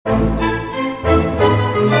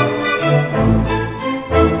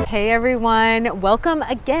Hey everyone, welcome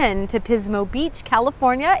again to Pismo Beach,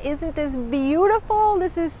 California. Isn't this beautiful?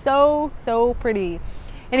 This is so pretty.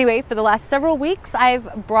 Anyway, for the last several weeks,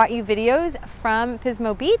 I've brought you videos from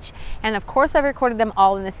Pismo Beach, and of course I've recorded them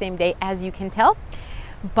all in the same day, as you can tell.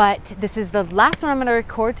 But this is the last one I'm going to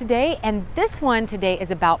record today, and this one today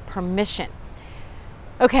is about permission.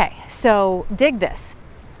 Okay, so dig this.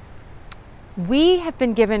 We have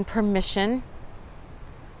been given permission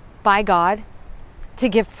by God to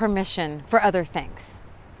give permission for other things.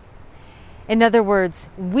 In other words,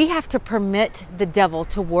 we have to permit the devil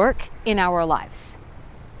to work in our lives.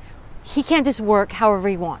 He can't just work however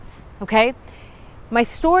he wants, okay?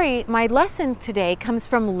 My lesson today comes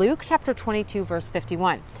from Luke chapter 22, verse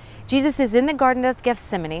 51. Jesus is in the Garden of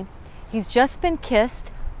Gethsemane. He's just been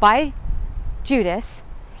kissed by Judas,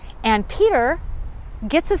 and Peter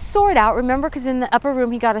gets a sword out, remember, because in the upper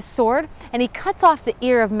room he got a sword, and he cuts off the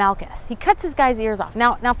ear of Malchus. He cuts this guy's ears off.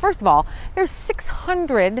 Now, first of all, there's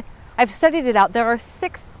 600, I've studied it out, there are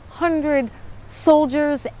 600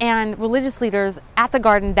 soldiers and religious leaders at the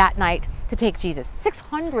garden that night to take Jesus.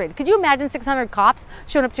 600. Could you imagine 600 cops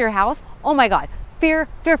showing up to your house? Oh my God. Fear.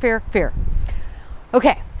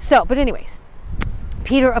 Okay, but anyways,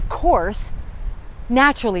 Peter, of course,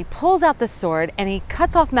 naturally pulls out the sword and he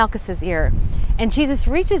cuts off Malchus's ear. And Jesus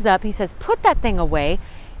reaches up, he says, put that thing away,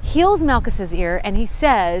 heals Malchus's ear, and he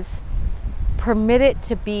says, permit it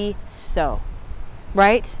to be so,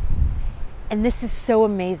 right? And this is so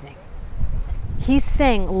amazing. He's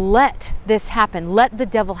saying, let this happen. Let the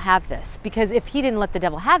devil have this. Because if he didn't let the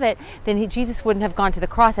devil have it, then Jesus wouldn't have gone to the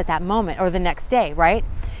cross at that moment or the next day, right?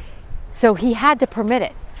 So he had to permit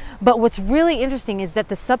it. But what's really interesting is that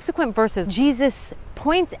the subsequent verses, Jesus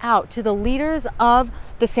points out to the leaders of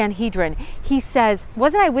the Sanhedrin. He says,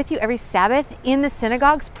 wasn't I with you every Sabbath in the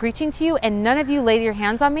synagogues preaching to you, and none of you laid your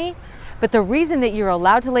hands on me? But the reason that you're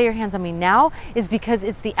allowed to lay your hands on me now is because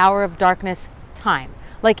it's the hour of darkness time.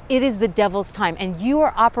 Like it is the devil's time, and you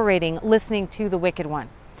are operating listening to the wicked one.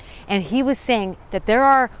 And he was saying that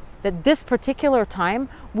that this particular time,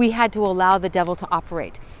 we had to allow the devil to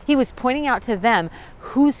operate. He was pointing out to them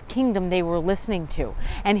whose kingdom they were listening to.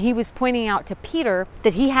 And he was pointing out to Peter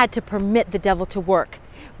that he had to permit the devil to work,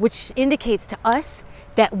 which indicates to us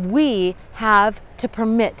that we have to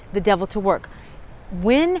permit the devil to work.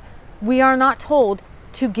 When we are not told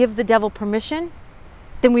to give the devil permission,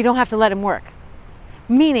 then we don't have to let him work.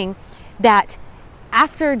 Meaning that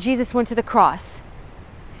after Jesus went to the cross,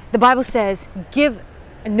 the Bible says, give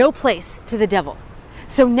no place to the devil.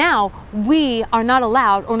 So now we are not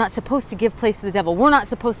allowed or not supposed to give place to the devil. We're not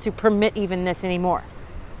supposed to permit even this anymore.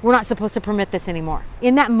 We're not supposed to permit this anymore.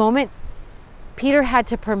 In that moment, Peter had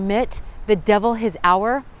to permit the devil his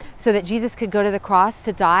hour so that Jesus could go to the cross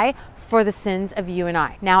to die for the sins of you and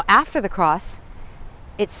I. Now, after the cross,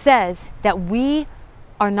 it says that we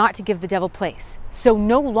are not to give the devil place. So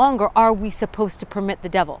no longer are we supposed to permit the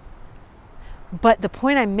devil. But the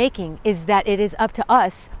point I'm making is that it is up to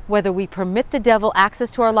us whether we permit the devil access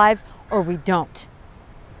to our lives or we don't.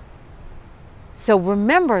 So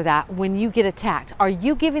remember that when you get attacked. Are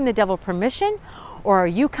you giving the devil permission, or are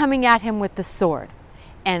you coming at him with the sword?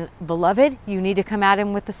 And beloved, you need to come at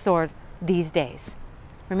him with the sword these days.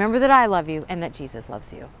 Remember that I love you and that Jesus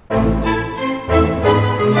loves you.